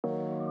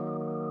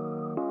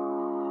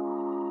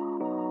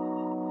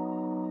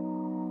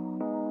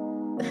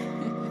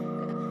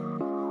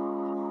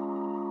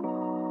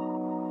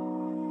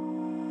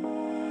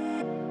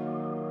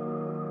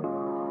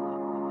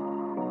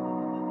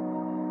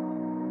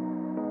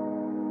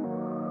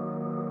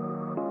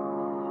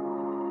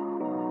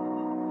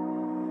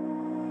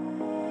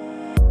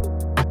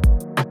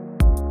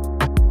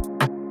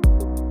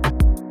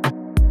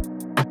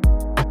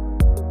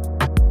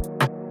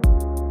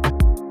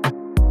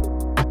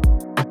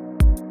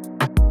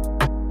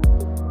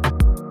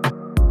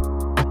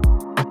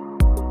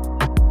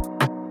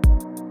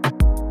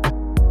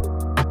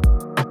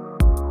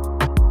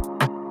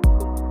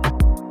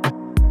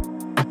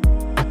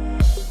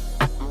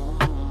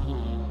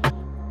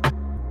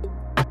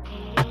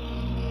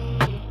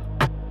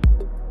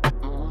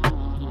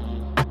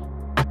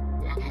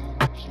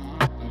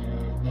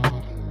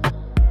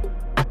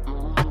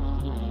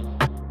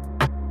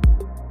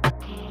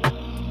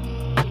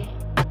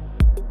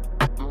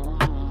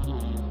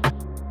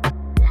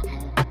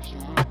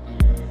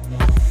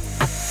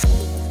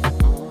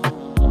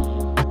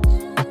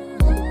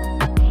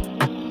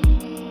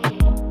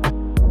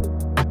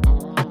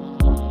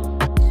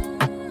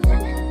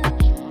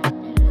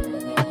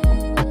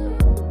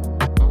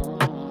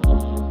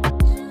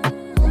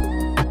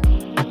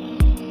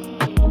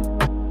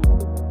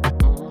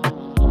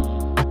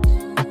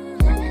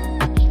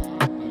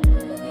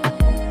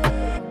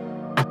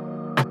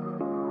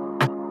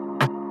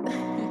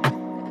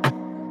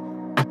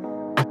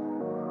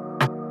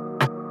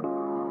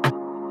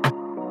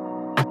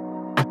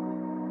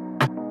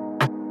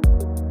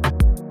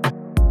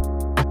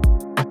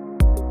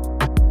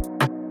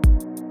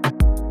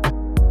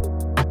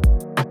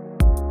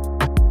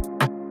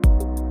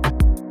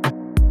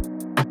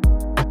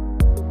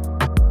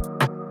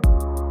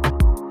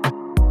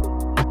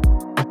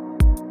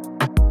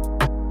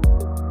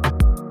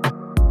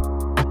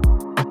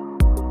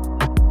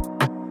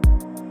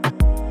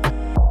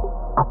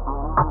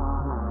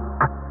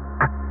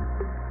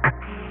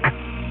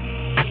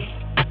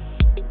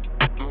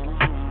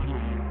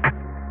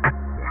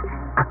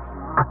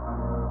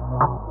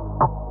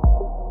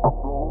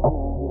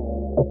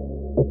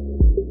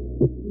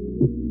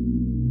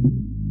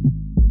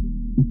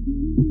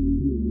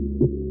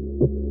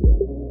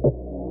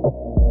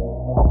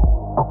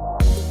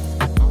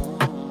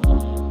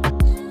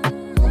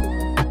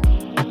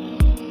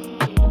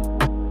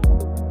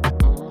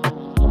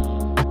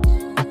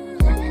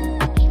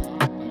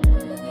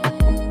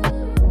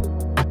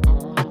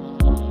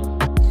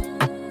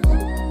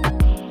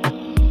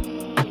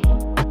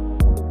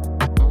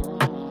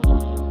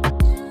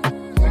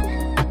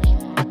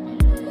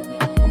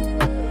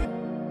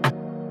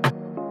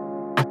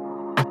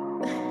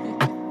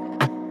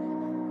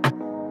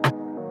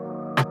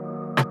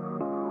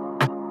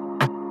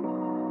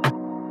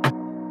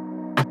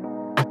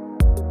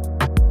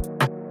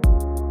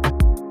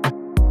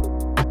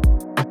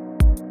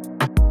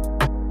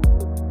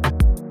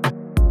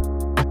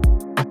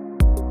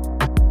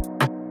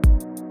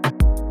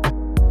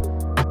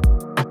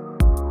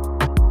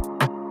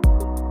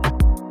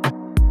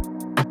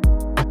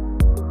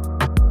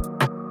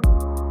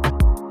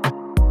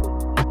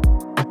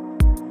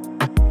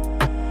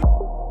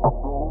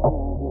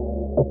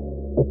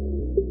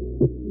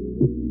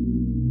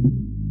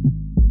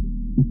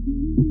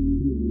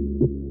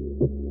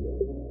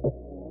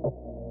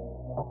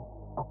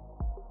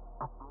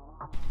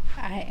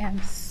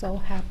so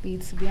happy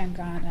to be in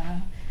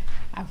Ghana.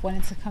 I've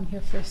wanted to come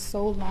here for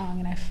so long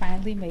and I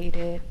finally made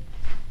it.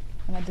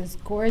 I'm at this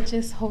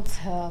gorgeous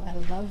hotel. I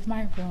love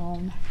my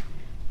room.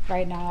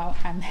 Right now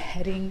I'm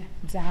heading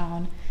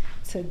down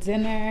to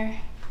dinner.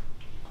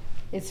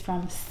 It's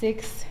from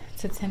 6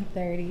 to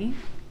 10:30.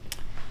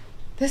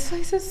 This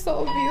place is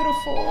so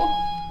beautiful.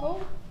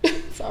 Oh,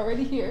 it's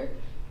already here.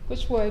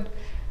 Which one?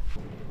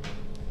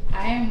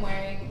 I am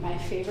wearing my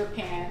favorite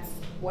pants.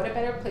 What a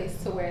better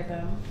place to wear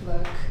them.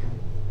 Look.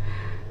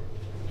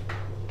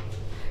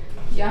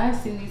 Y'all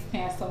have seen these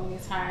pants so many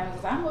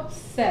times. I'm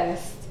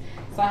obsessed.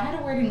 So I had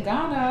to wear it in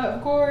Ghana,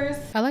 of course.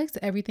 I liked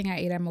everything I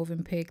ate at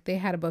Movenpick. They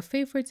had a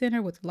buffet for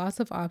dinner with lots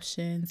of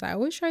options. I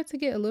always tried to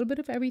get a little bit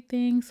of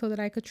everything so that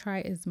I could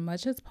try as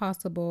much as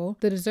possible.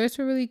 The desserts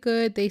were really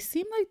good. They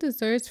seemed like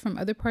desserts from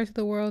other parts of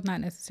the world,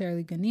 not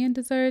necessarily Ghanaian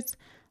desserts.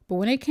 But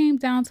when it came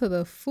down to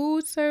the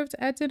food served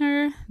at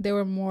dinner, there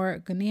were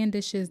more Ghanaian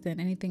dishes than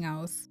anything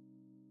else.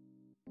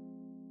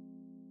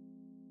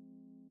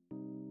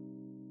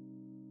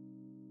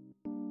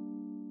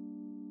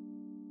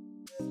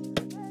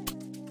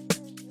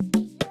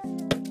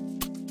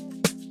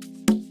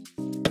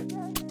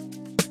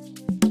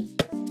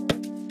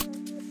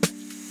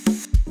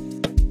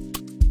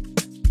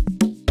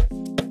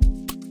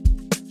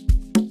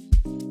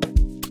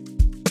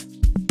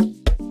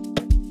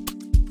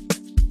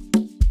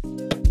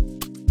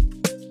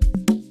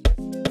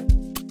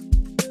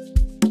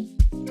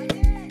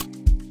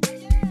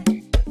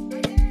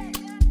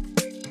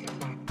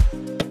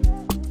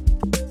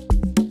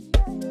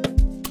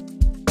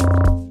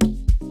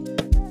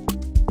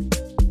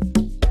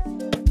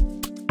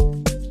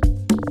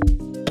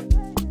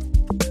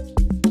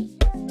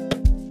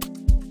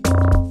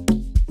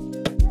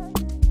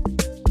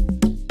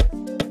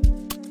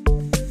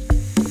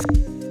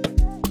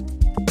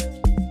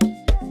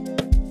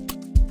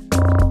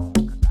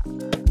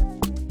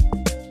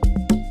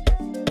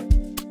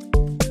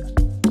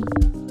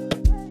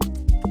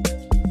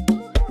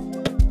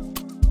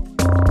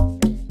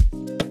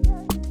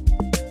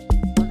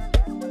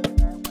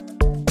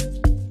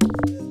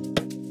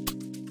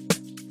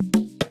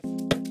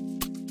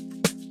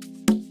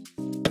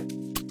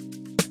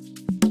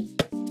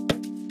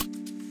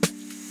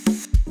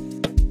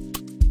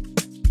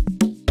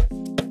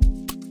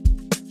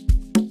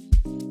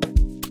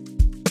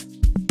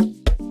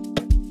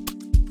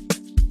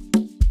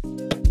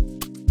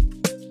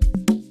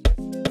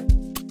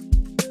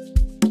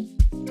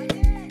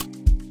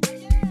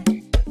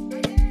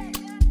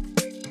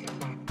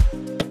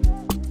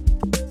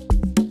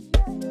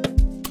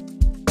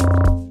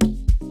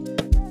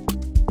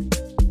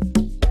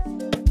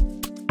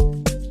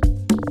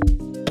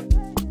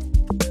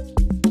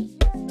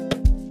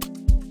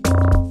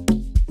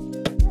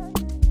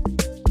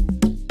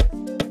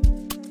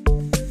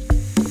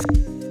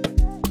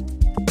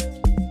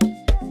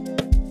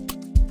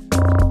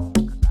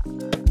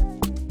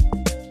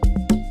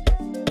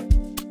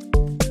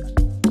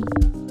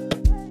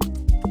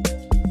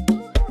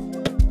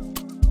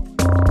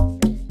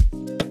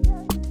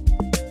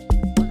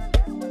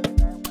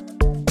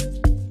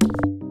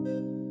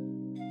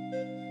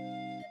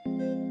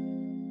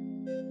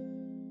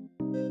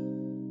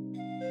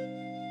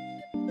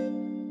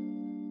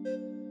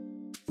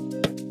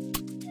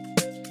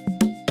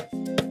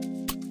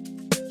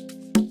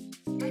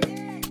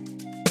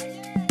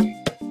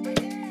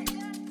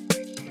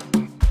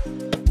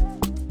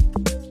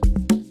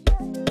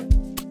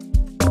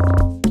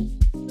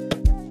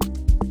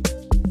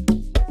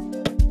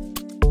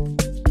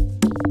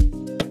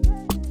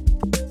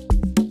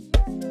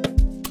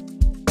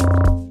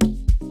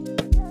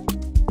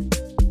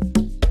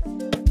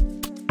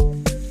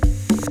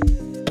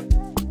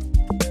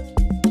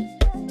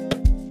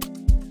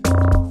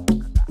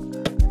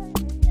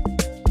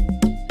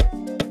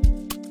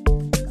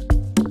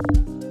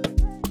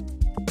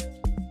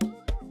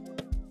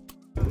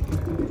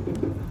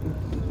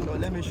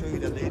 Let me show you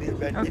the lady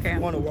bed. Okay. If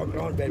you want to walk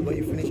around bed, when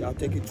you finish, I'll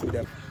take you through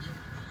them.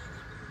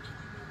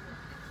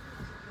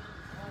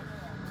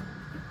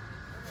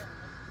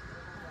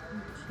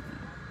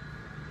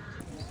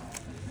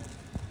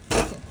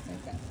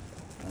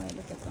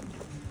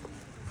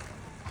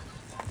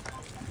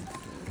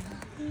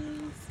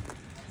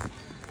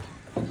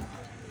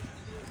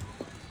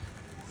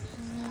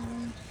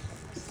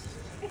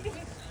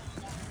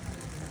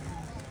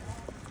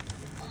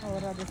 Oh,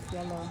 what are this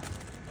yellow?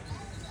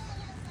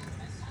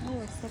 Oh,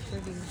 it's so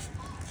pretty.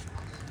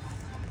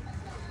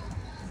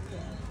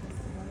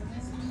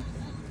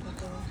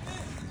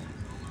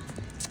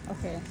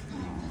 Okay.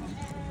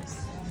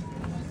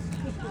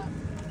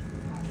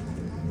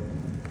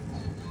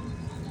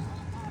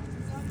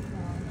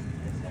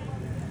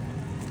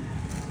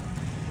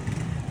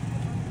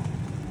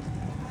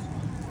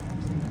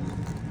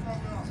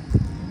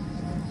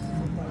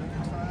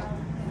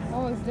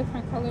 Oh, it's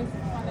different colors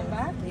front and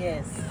back?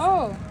 Yes.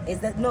 Oh.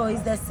 It's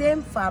the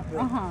same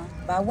fabric.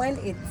 But when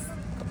you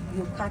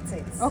cut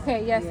it.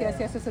 Okay, yes.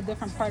 It's a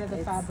different part of the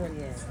fabric.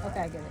 Yes.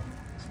 Okay, I get it.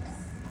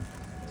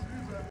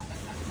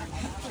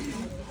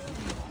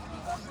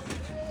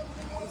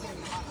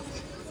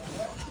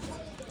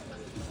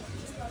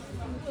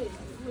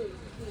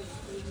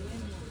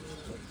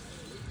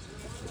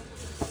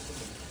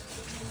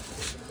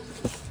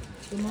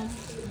 Mom,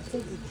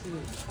 take it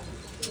through.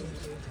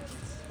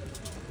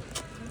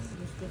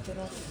 Just take it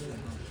off.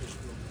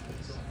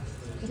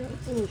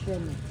 Finish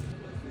it.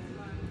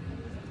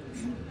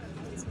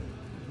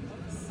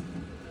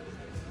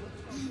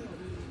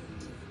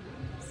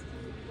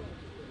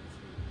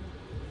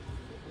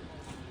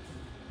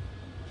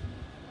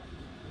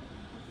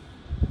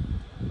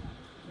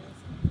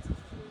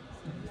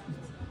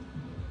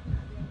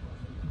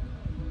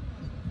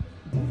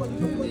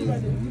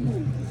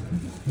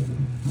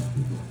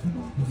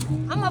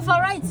 I'm a for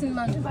writing,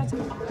 man.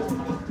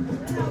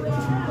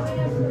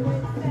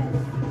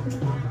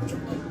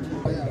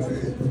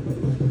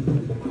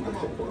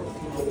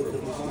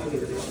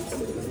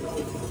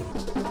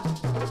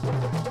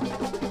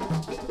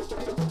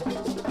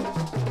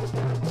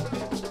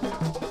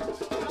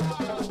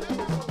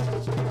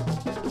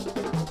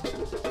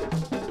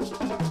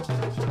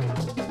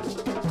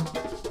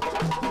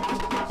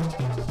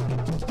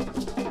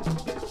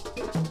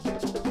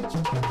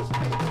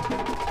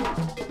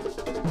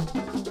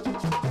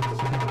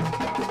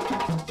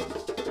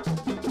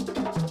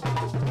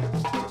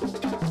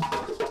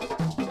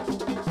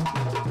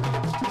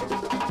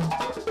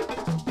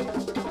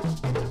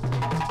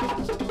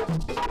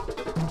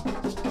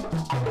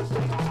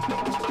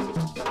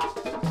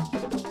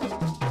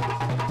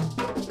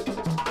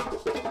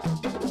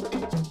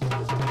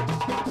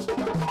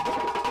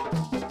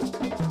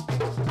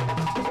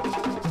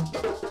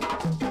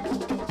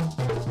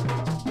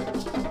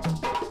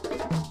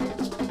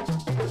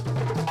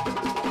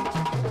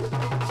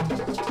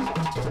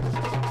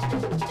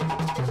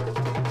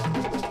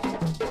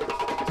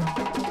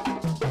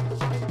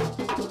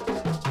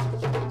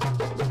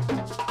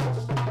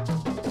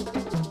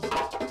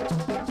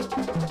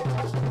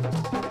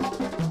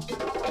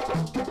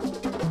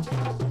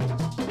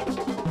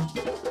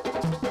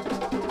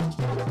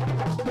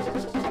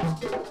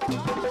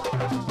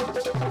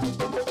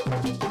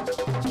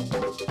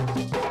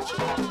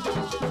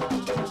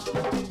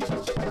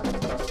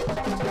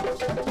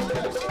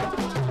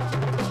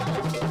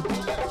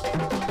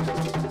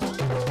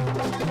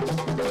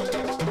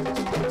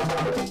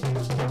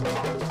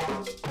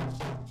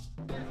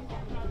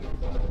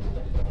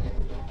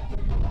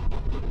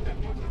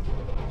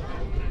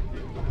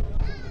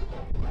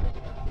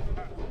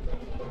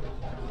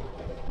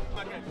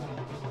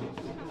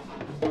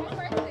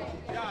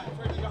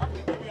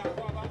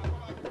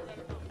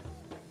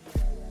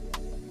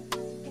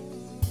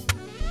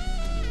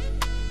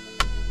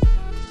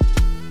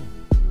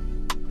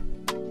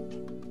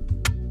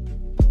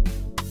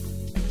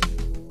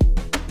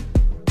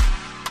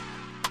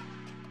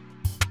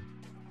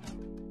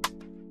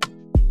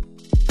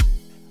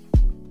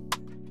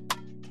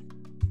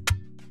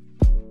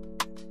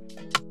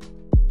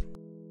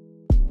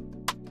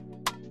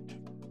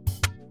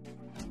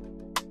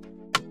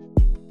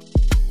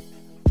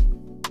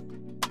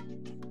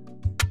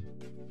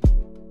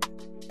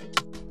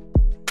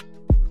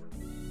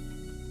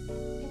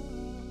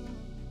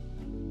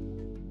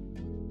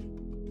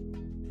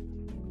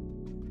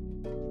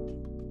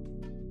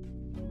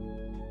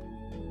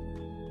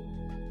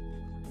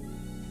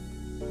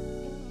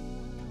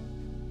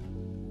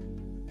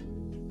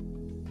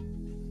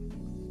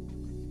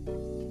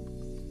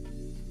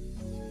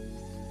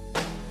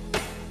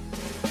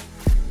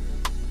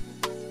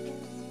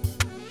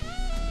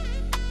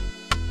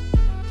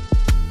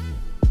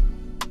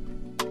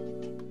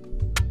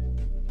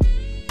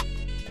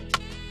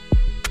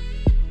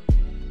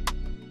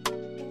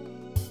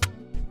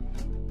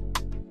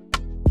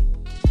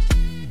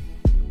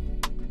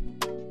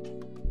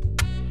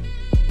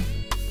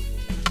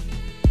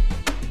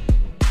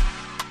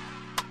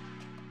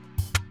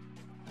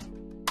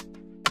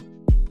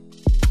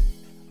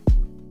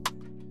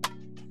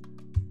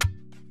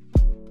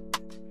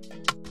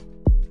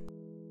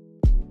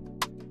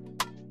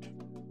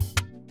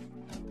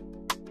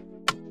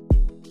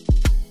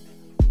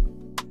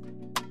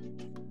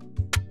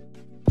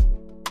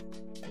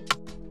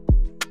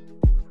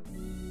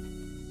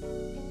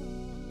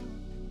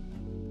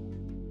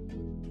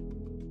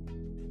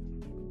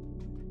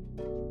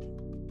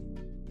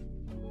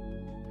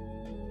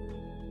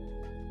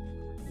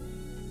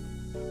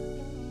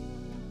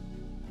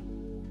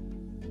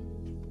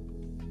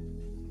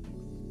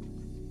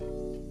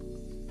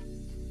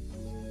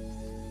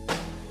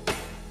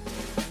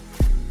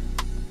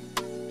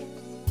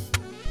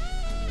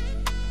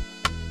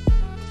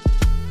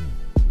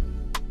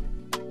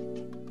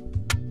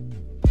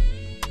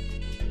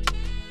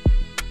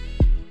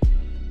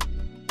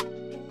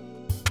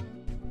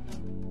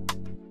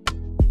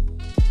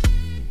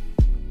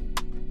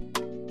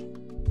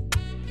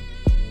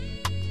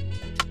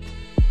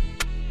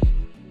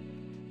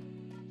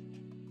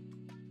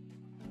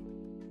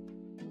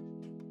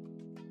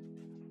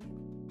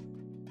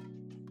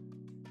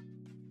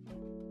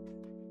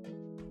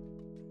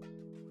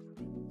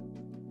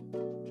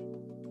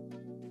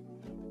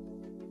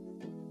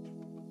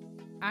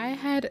 I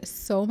had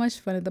so much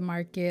fun at the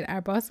market.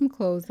 I bought some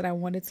clothes that I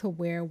wanted to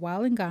wear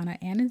while in Ghana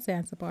and in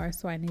Zanzibar,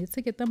 so I needed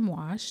to get them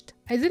washed.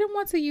 I didn't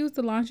want to use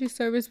the laundry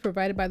service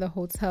provided by the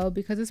hotel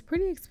because it's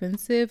pretty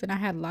expensive and I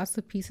had lots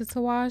of pieces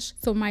to wash.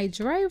 So my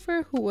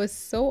driver, who was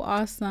so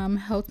awesome,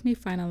 helped me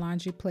find a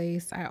laundry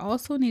place. I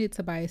also needed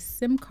to buy a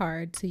SIM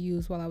card to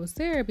use while I was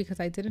there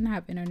because I didn't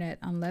have internet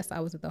unless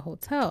I was at the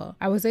hotel.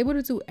 I was able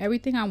to do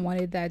everything I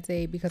wanted that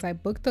day because I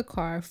booked the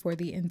car for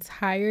the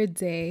entire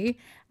day.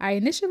 I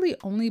initially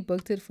only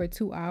booked it for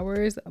 2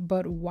 hours,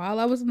 but while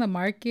I was in the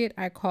market,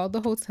 I called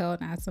the hotel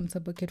and asked them to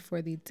book it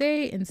for the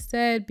day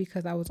instead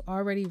because I was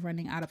already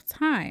running out of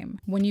time.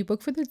 When you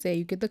book for the day,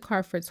 you get the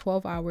car for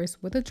 12 hours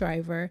with a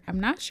driver. I'm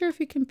not sure if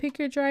you can pick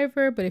your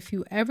driver, but if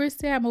you ever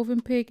stay at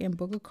Movenpick and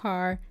book a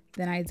car,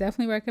 then I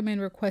definitely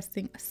recommend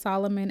requesting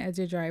Solomon as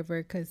your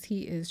driver because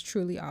he is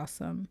truly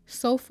awesome.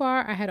 So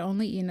far, I had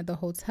only eaten at the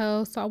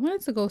hotel, so I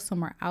wanted to go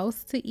somewhere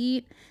else to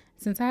eat.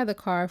 Since I had the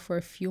car for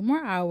a few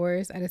more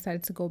hours, I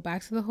decided to go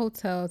back to the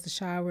hotel to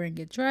shower and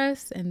get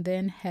dressed and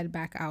then head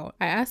back out.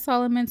 I asked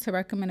Solomon to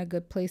recommend a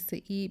good place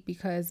to eat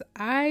because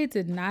I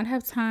did not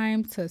have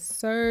time to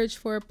search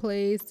for a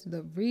place,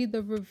 to read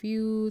the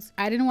reviews.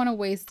 I didn't want to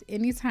waste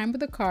any time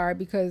with the car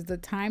because the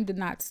time did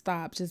not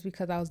stop just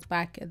because I was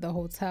back at the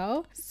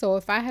hotel. So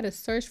if I had to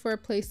search for a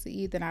place to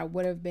eat, then I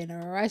would have been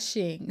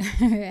rushing.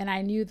 And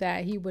I knew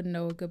that he would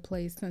know a good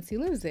place since he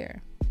lives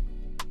there.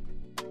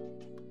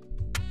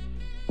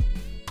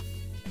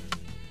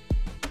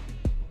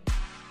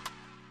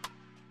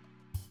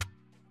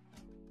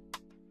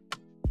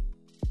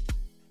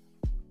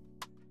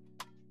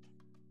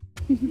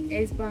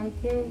 It's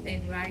pumpkin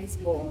and rice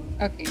bowl.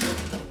 Okay.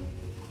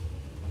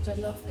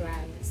 Jollof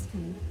rice.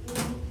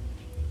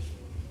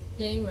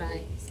 Plain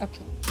rice.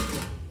 Okay.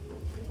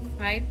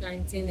 Fried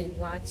plantain and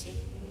wachi.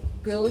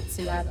 Grilled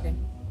tilapia.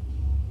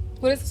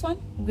 What is this one?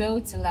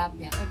 Grilled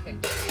tilapia. Okay.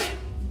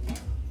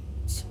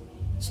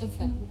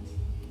 Chicken.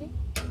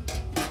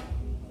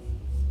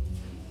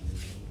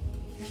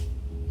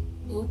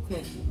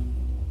 Okay.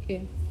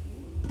 Okay.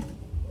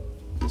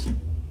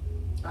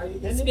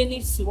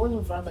 Spinach soup.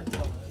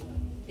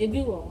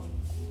 Everyone.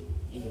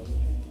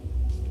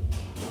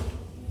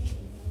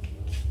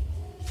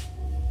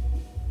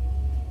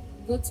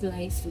 Goat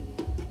rice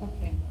soup.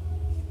 Okay.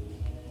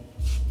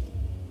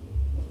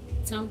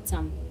 Tam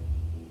tam.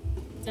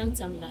 Tam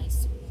tam rice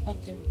soup.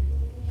 Okay.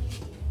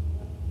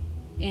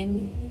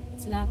 And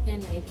tilapia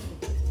knife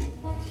soup.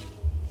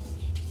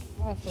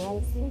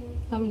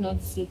 Ham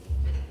nut soup.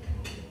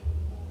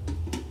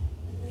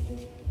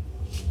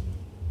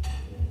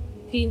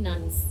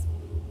 Peanuts.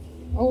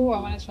 Oh,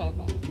 I want to try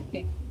that.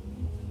 Okay.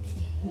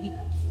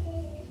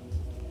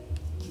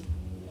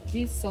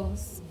 Beef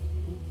sauce.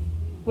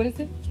 What is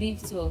it? Beef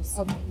sauce.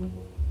 Okay.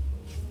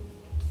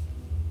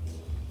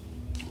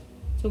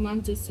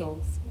 Tomato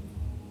sauce.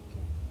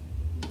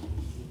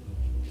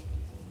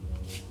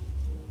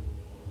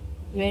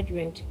 Red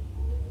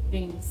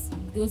beans.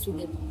 Goes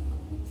with the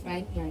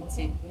fried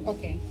plantain.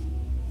 Okay.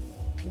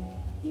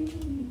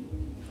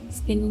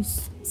 Spinach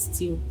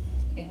stew.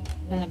 Okay.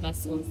 Calabar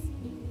sauce.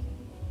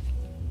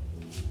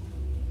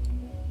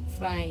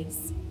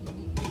 Fries.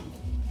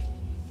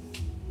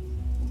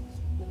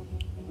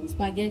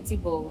 Spaghetti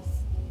balls.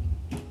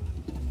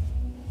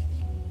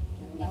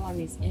 That one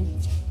is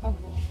empty.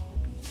 Okay.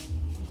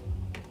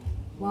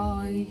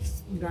 Boiled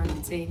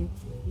plantain.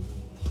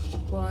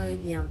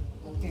 Boiled yam.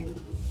 Okay.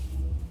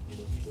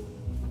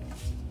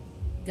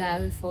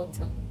 Gary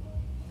photo.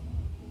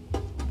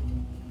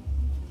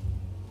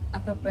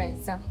 Upper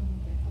pressa.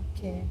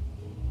 Okay.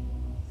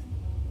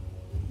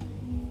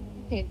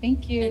 Okay,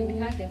 thank you. And we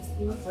had the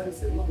food.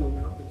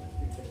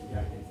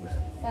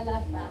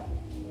 Salad.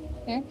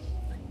 Okay.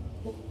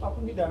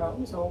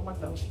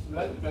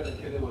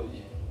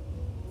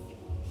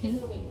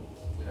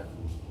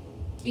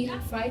 We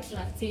have fried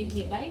plantain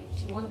here, right?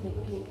 You want the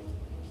food?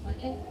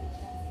 Okay.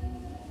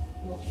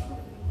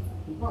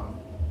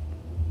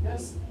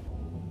 Yes.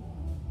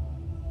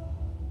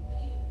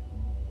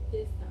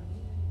 This time.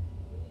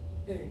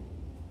 Hey.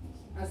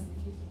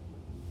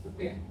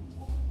 Okay.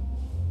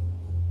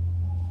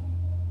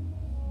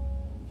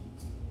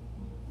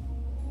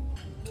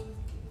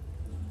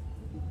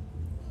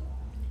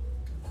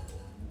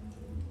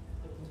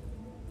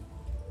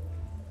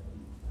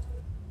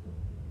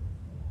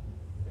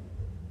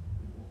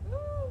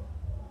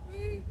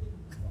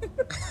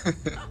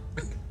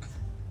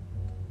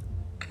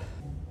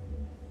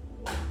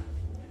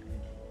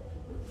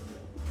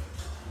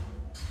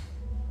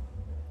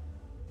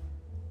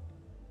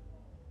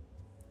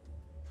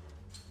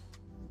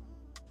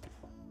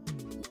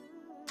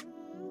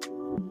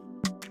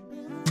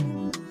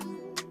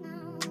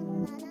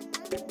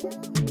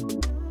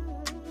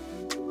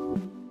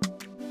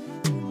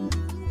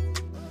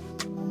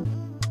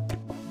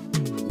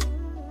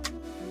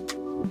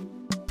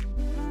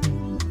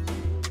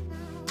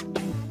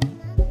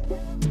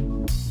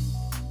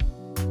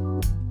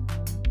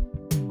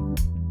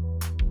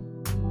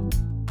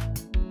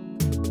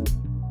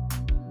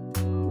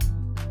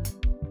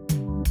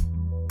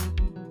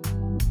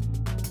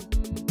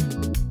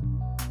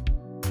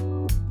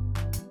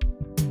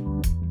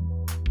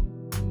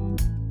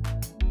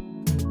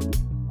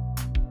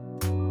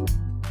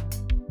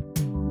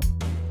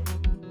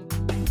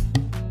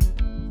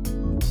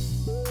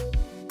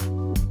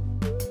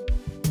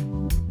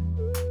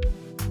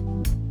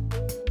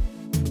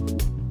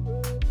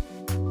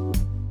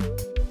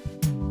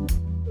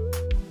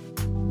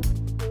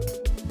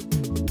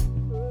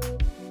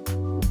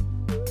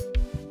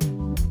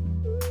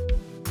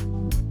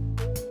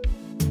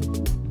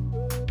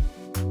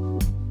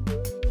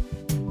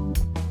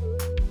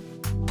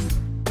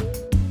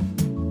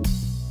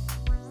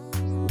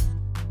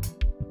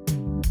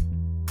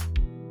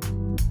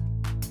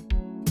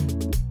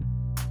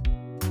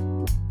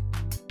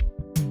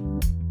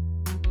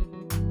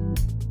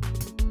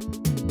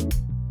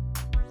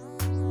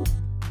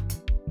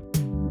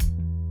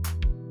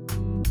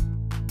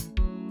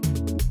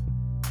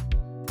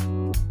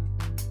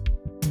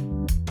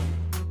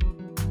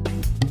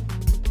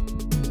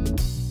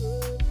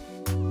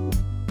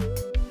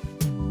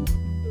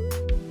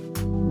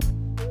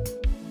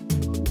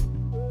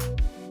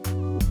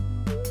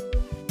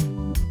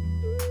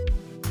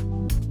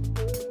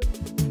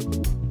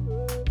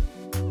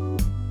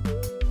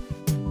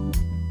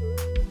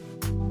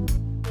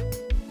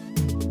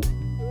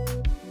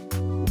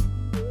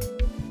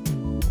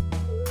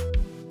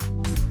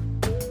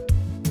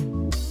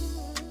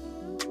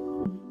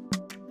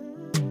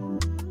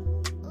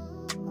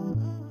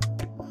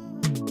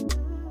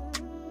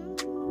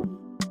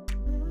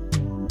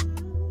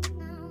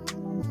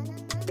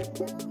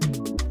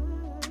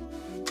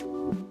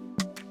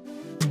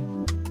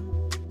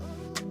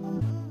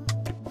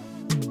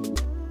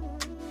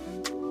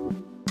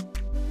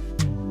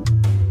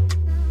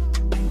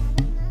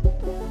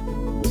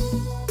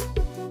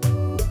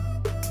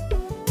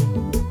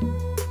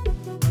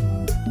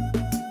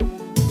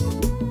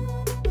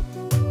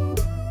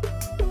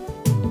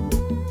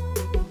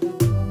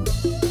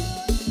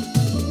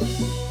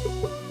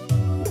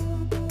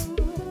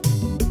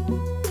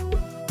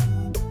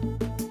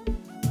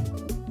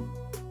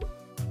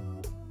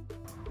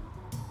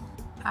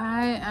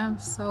 I am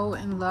so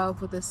in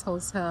love with this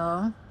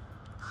hotel.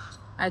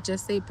 I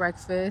just ate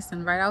breakfast,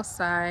 and right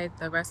outside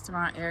the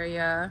restaurant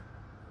area,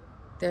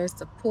 there's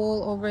the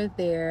pool over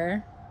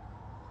there.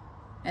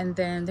 And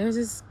then there's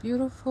this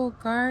beautiful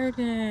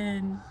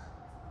garden.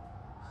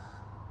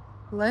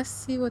 Let's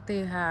see what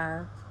they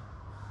have.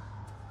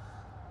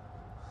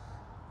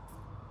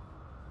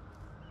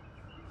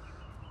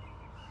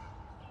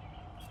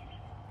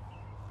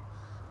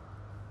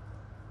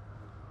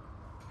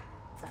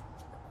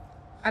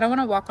 I don't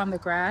want to walk on the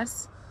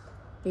grass,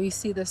 but you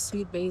see the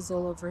sweet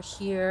basil over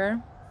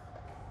here.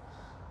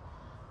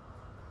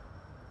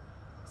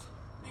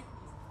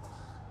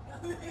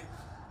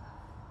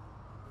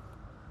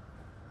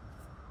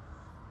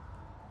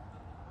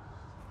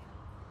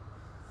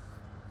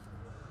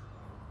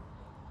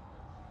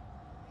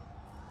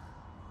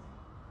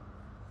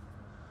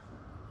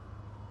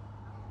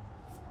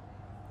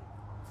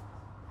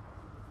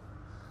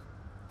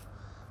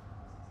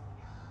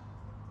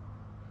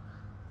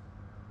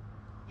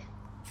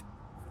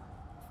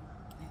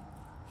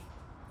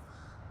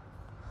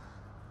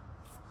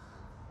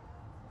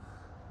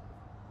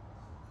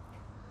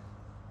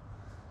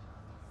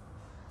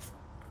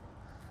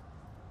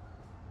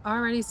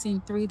 Already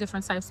seen 3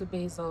 different types of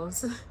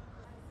basils.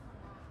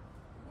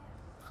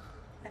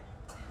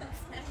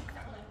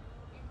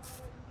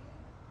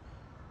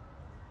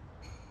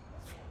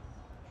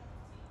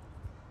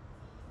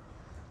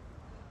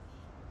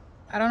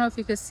 I don't know if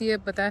you can see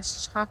it, but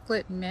that's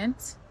chocolate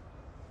mint.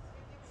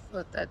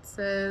 What that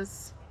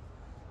says.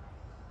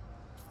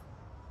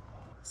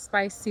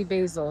 Spicy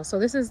basil. So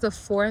this is the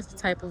 4th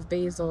type of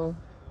basil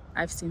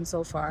I've seen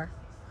so far.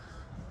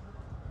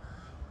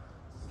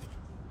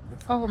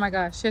 Oh my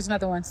gosh, here's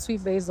another one,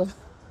 sweet basil.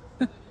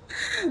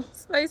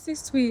 Spicy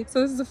sweet.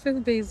 So this is the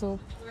 5th basil.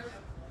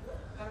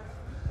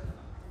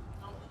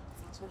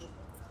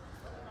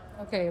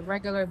 Okay,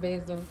 regular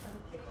basil.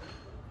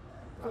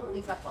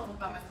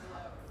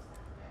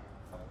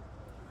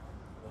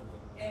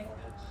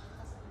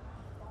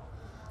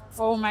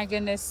 Oh my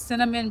goodness,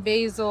 cinnamon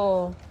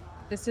basil.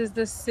 This is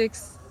the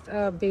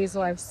 6th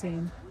basil I've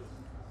seen.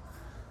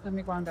 Let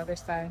me go on the other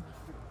side.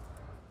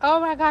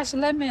 Oh my gosh,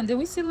 lemon. Did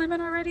we see lemon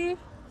already?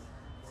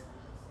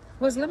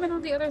 Was lemon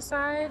on the other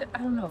side? I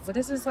don't know, but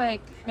this is like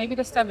maybe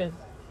the 7th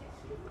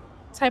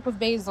type of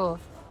basil.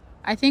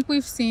 I think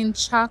we've seen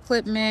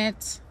chocolate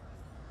mint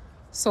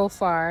so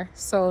far.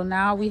 So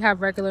now we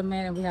have regular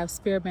mint and we have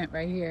spearmint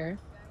right here.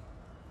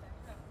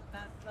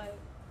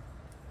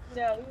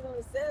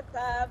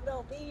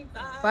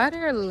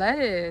 Butter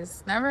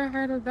lettuce. Never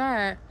heard of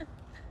that.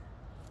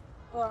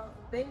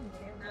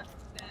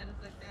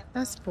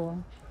 That's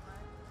cool.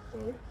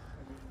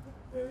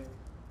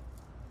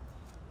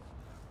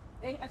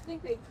 I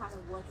think they kind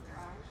of work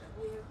out.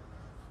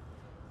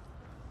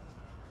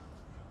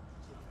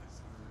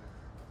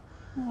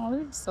 Oh,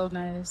 this is so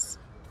nice.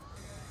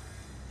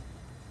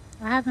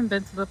 I haven't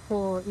been to the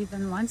pool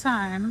even one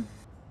time.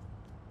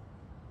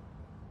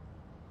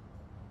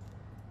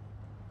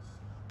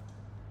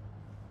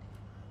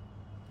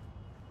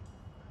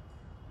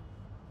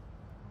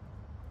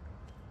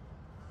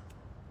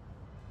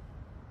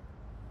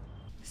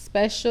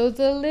 Special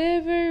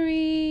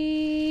delivery.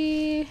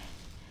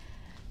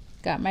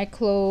 Got my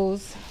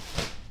clothes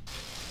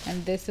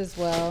and this as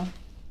well.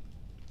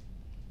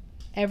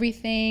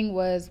 Everything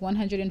was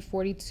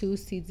 142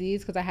 CDs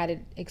because I had it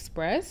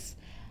express.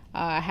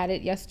 I had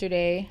it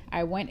yesterday.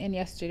 I went in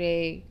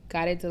yesterday,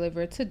 got it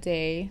delivered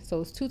today. So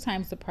it's 2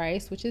 times the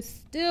price, which is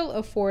still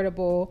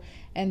affordable.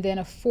 And then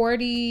a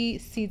 40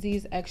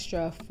 CDs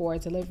extra for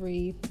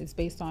delivery is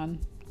based on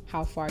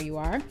how far you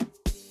are.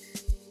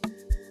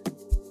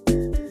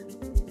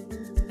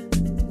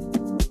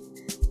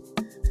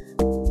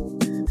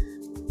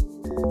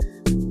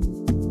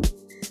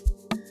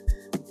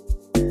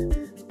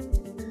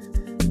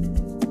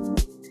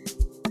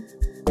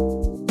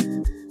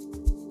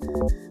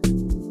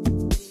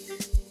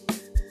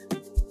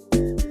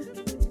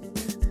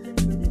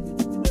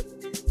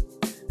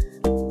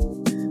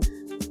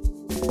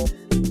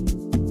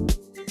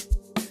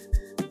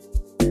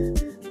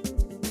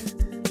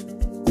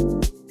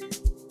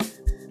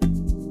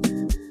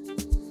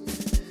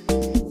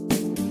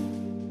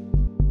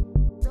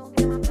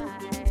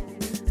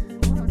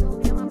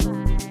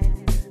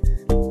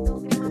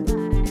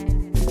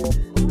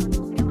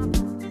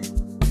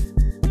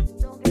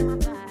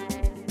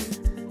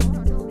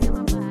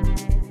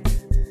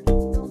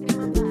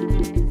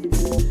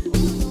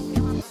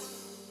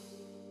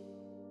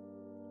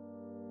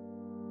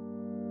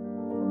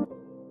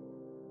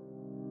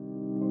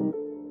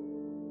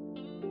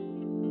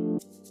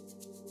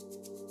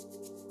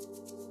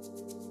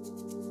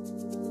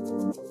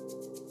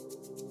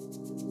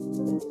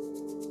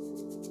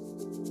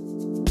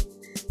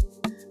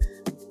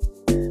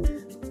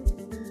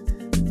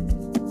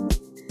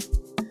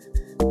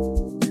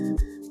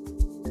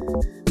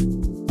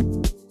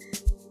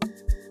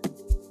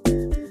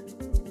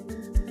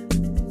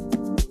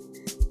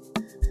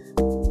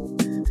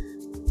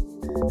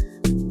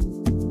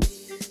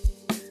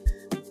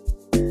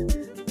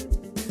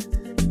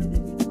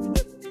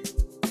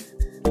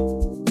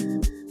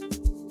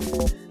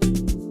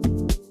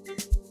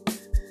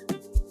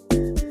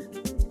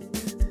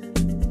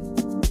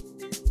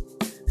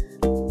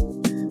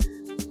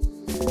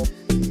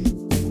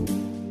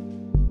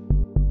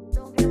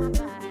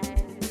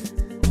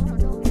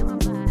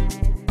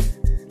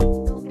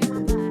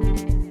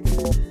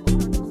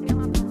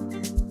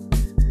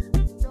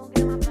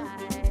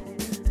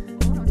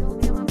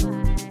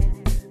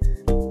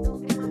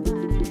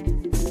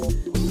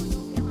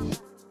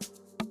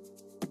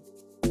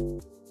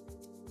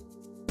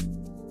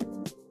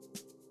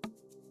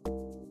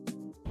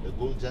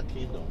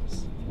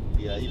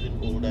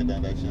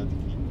 than the Ashanti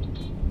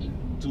people.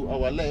 To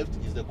our left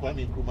is the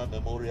Kwame Nkrumah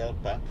Memorial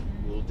Park.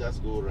 We'll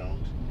just go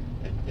around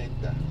and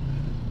enter.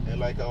 And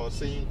like I was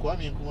saying,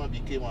 Kwame Nkrumah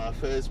became our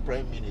first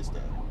prime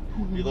minister.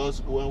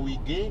 Because when we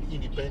gained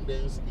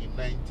independence in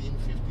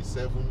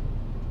 1957,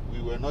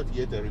 we were not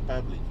yet a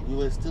republic. We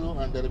were still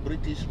under the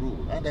British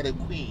rule, under the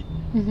Queen.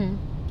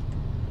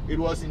 It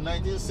was in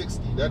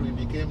 1960 that we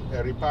became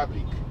a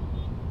republic.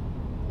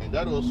 And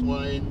that was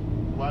when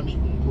Kwame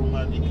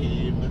Nkrumah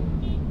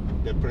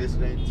became the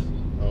president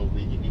of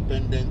the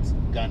independent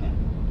Ghana.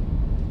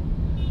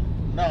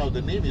 Now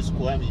the name is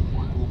Kwame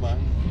Nkrumah.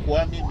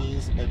 Kwame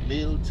means a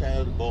male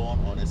child born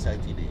on a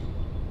Saturday.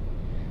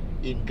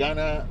 In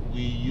Ghana,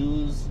 we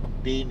use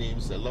day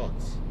names a lot.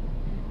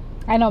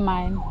 I know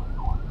mine.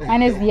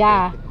 Mine is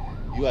Ya.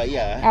 You are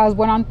Ya. I was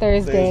born on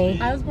Thursday.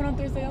 I was born on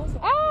Thursday also.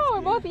 Oh,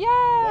 we're both Ya.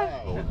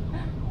 Wow.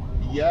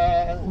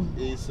 Ya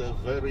is a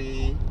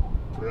very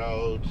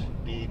proud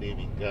day name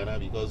in Ghana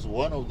because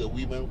one of the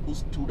women who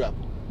stood up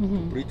to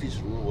British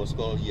rule was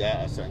called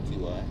Ya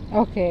Asantewa.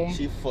 Okay.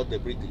 She fought the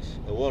British,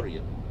 a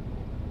warrior.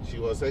 She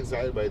was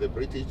exiled by the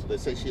British to the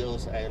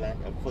Seychelles Island.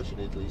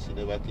 Unfortunately, she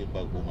never came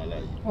back home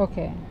alive.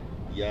 Okay.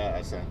 Ya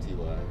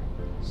Asantewa.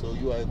 So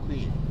you are a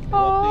queen. You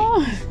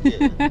Oh. are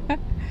queen. Yeah.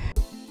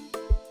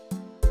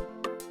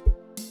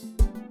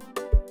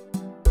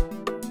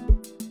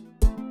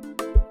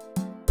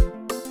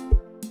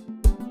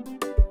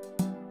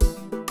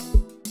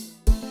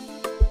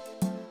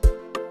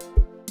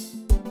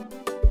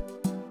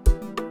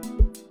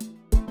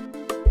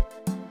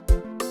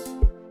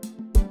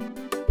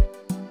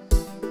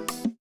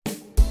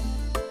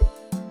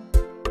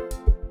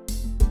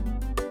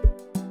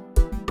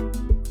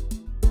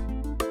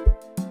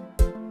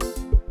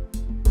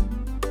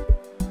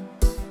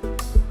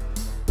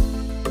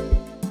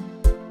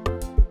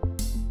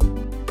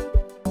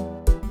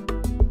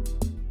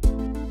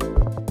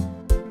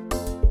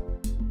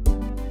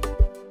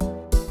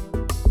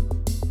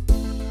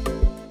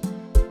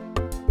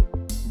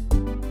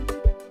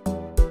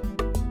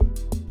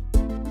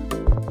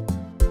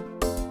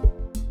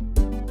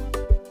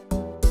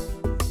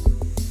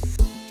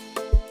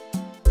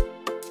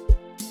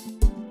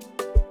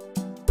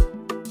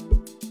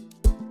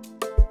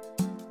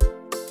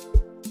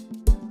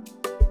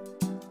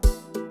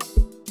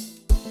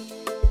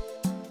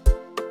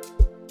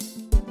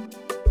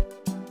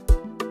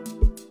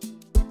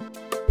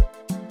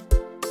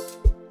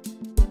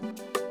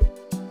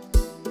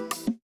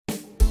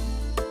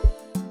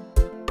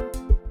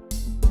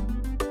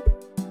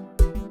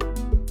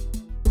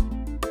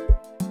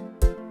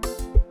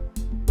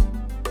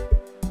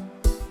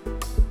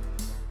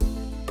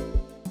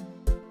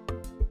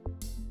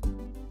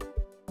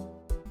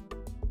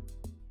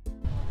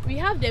 We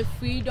have the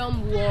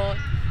Freedom Wall,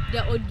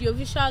 the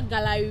Audiovisual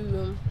Gallery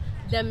Room,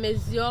 the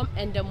Museum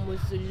and the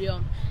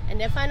Mausoleum. And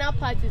the final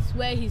part is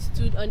where he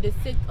stood on the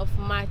 6th of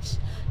March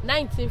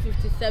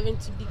 1957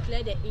 to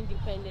declare the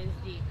Independence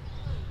Day.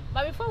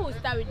 But before we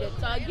start with the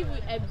tour, I'll give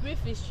you a brief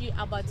history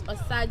about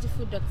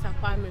Osagyefo Dr.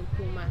 Kwame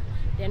Nkrumah.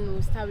 Then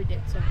we'll start with the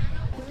tour.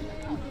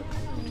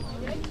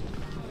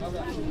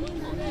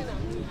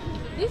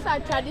 These are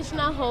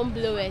traditional horn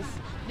blowers.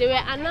 They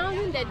were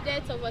announcing the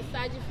death of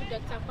Osagyefo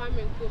Dr.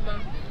 Kwame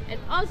Nkrumah. And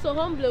also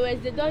horn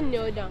blowers, they don't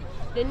kneel down.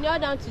 They kneel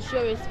down to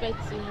show respect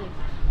to him.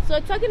 So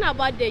talking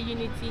about the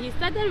unity, he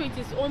started with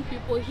his own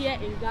people here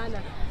in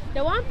Ghana.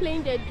 The one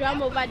playing the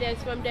drum over there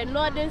is from the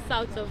northern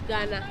south of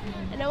Ghana.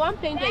 And the one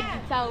playing the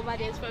guitar over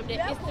there is from the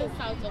eastern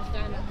south of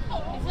Ghana.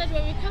 He said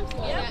when we come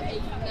together and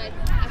unite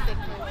as a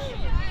country,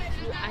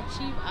 we will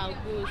achieve our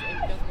goals and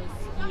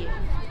purpose here.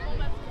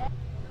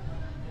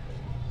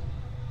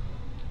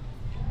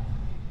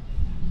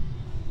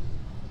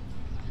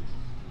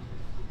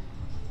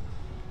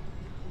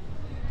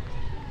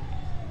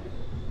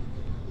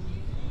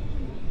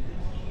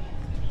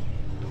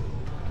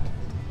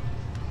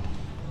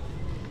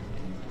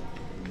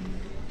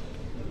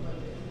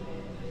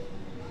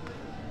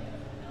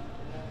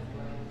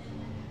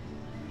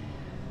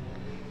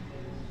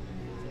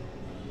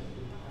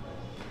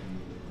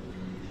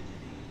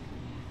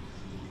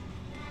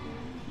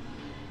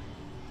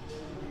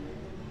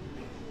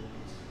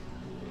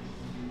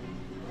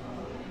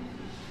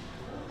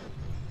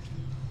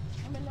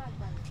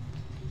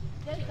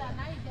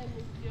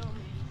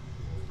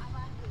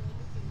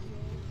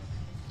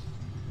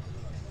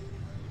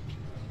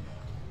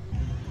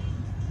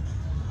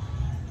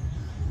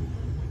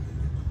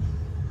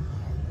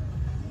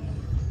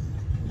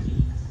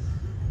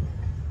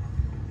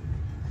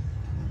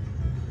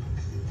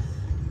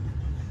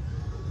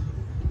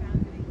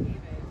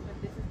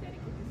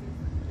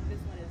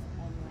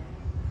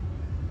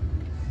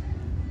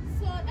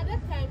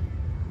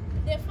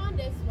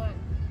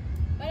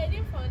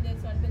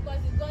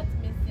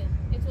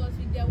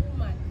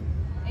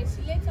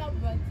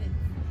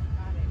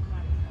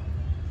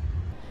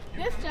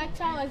 This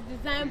structure was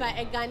designed by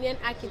a Ghanaian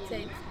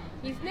architect.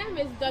 His name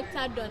is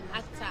Dr. Don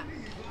Acta.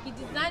 He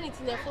designed it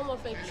in the form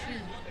of a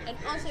tree and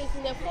also it's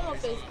in the form of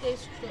a state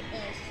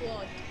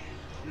sword.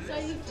 So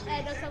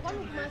Dr.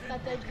 Kwame Nkrumah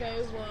started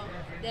very well.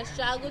 The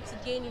struggle to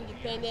gain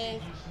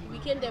independence. He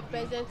became the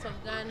president of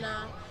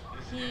Ghana.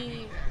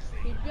 He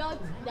built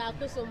the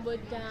Akosombo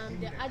Dam,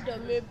 the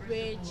Adome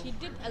Bridge. He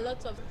did a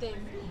lot of things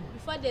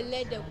before they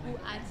led the coup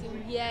at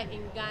him here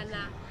in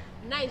Ghana,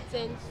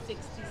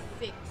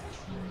 1966.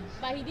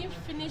 But he didn't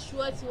finish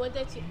what he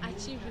wanted to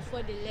achieve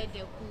before they led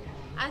the coup,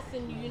 as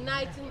in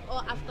uniting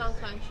all African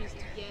countries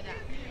together.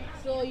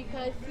 So you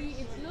can see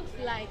it looks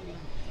like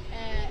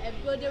a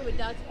building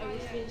without a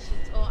roofing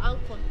sheet or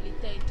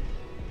uncompleted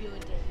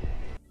building.